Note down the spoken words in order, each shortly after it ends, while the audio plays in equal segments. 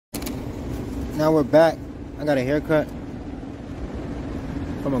Now we're back. I got a haircut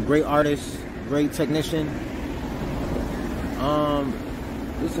from a great artist, great technician.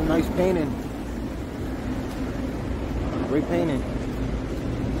 This is a nice painting. Great painting.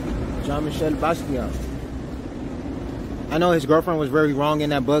 Jean-Michel Basquiat. I know his girlfriend was very wrong in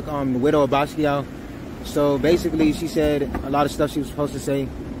that book, The Widow of Basquiat. So basically she said a lot of stuff she was supposed to say,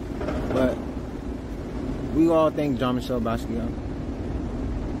 but we all thank Jean-Michel Basquiat.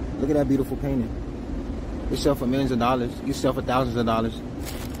 Look at that beautiful painting. You sell for millions of dollars. You sell for thousands of dollars.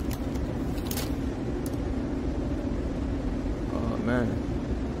 Oh man.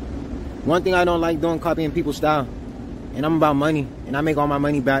 One thing I don't like doing, copying people's style. And I'm about money, and I make all my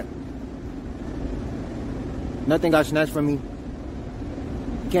money back. Nothing got snatched from me.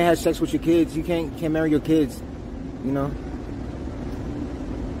 You can't have sex with your kids. You can't marry your kids. You know.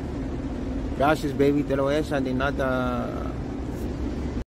 Gracias, baby. Te lo esa de nada.